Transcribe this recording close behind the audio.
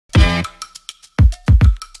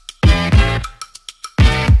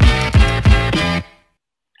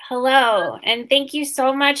Hello, and thank you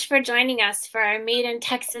so much for joining us for our Made in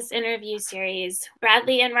Texas interview series.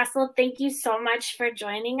 Bradley and Russell, thank you so much for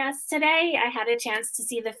joining us today. I had a chance to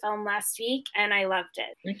see the film last week, and I loved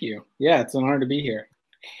it. Thank you. Yeah, it's an honor to be here.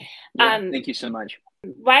 Yeah, thank you so much.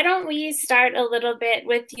 Why don't we start a little bit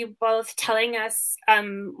with you both telling us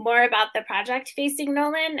more about the project Facing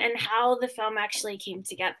Nolan and how the film actually came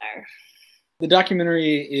together. The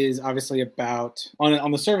documentary is obviously about,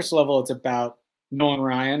 on the surface level, it's about Nolan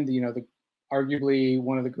Ryan, arguably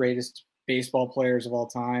one of the greatest baseball players of all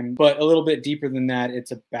time. But a little bit deeper than that,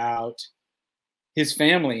 it's about his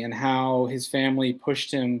family and how his family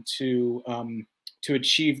pushed him to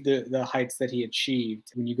achieve the heights that he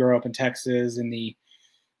achieved. When you grow up in Texas in the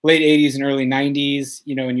late 80s and early 90s,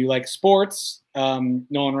 and you like sports,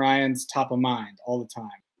 Nolan Ryan's top of mind all the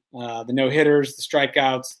time. The no-hitters, the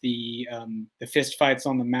strikeouts, the fist fights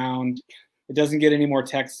on the mound. It doesn't get any more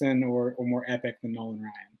Texan or more epic than Nolan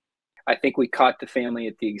Ryan. I think we caught the family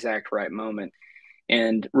at the exact right moment.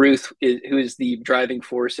 And Ruth, who is the driving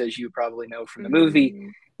force, as you probably know from the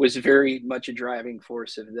movie, was very much a driving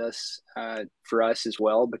force of this for us as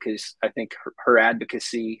well, because I think her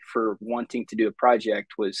advocacy for wanting to do a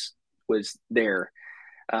project was there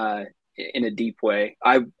in a deep way.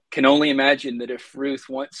 I can only imagine that if Ruth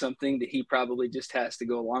wants something, that he probably just has to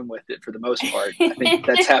go along with it for the most part. I think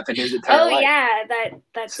that's happened his entire life. Oh yeah,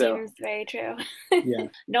 that seems very true. Yeah.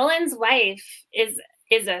 Nolan's wife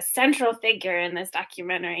is a central figure in this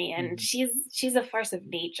documentary, and she's a force of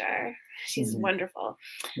nature. She's wonderful.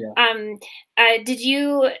 Yeah. Did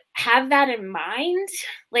you have that in mind,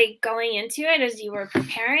 like going into it as you were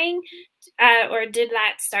preparing, or did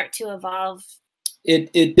that start to evolve?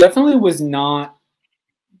 It definitely was not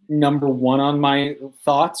number one on my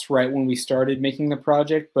thoughts right when we started making the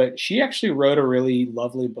project, but she actually wrote a really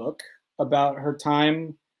lovely book about her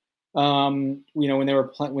time, when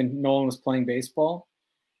Nolan was playing baseball.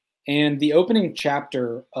 And the opening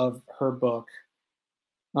chapter of her book,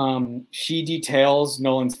 she details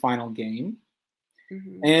Nolan's final game.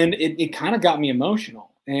 And it kind of got me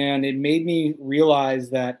emotional. And it made me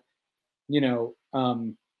realize that,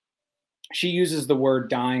 she uses the word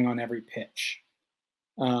dying on every pitch.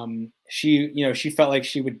 She felt like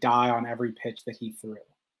she would die on every pitch that he threw.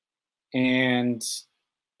 And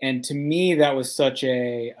to me, that was such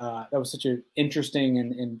an interesting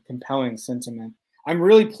and compelling sentiment. I'm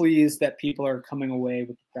really pleased that people are coming away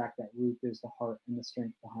with the fact that Ruth is the heart and the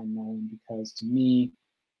strength behind Nolan, because to me,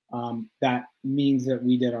 that means that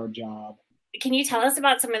we did our job. Can you tell us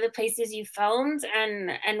about some of the places you filmed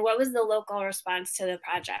and what was the local response to the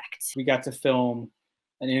project? We got to film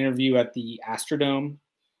an interview at the Astrodome,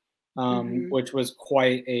 which was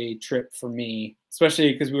quite a trip for me,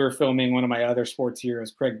 especially because we were filming one of my other sports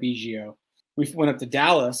heroes, Craig Biggio. We went up to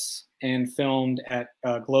Dallas and filmed at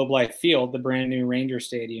Globe Life Field, the brand new Ranger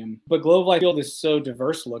Stadium. But Globe Life Field is so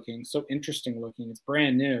diverse looking, so interesting looking. It's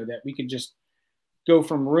brand new that we could just go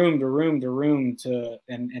from room to room to room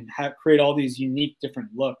and create all these unique different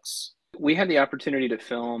looks. We had the opportunity to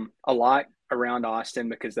film a lot around Austin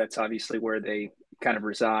because that's obviously where they kind of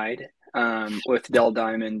reside, with Dell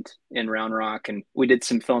Diamond in Round Rock. And we did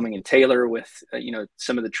some filming in Taylor with,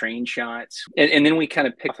 some of the train shots. And then we kind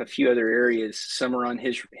of picked up a few other areas. Some are on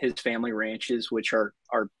his family ranches, which are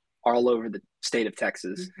all over the state of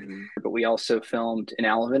Texas. But we also filmed in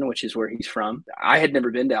Alvin, which is where he's from. I had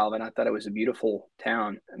never been to Alvin. I thought it was a beautiful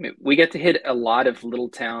town. I mean, we get to hit a lot of little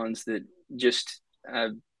towns that just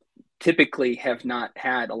typically have not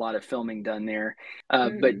had a lot of filming done there.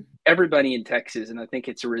 But everybody in Texas, and I think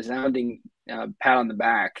it's a resounding pat on the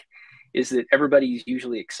back, is that everybody's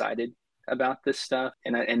usually excited about this stuff.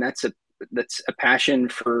 And that's a passion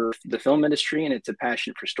for the film industry, and it's a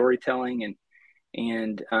passion for storytelling.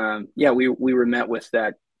 And we were met with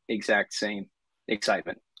that exact same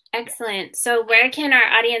excitement. Excellent. So where can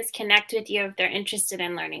our audience connect with you if they're interested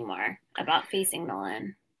in learning more about Facing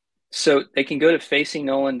Nolan? So they can go to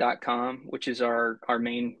facingnolan.com, which is our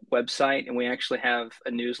main website. And we actually have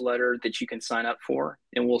a newsletter that you can sign up for.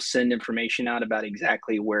 And we'll send information out about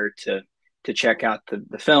exactly where to check out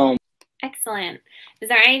the film. Excellent. Is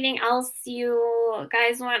there anything else you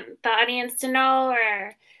guys want the audience to know,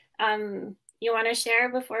 or you want to share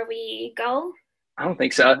before we go? I don't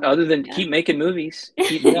think so. Other than keep making movies,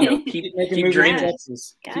 keep making movies dreaming. in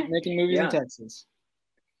Texas. Keep making movies in Texas.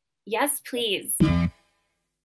 Yes, please.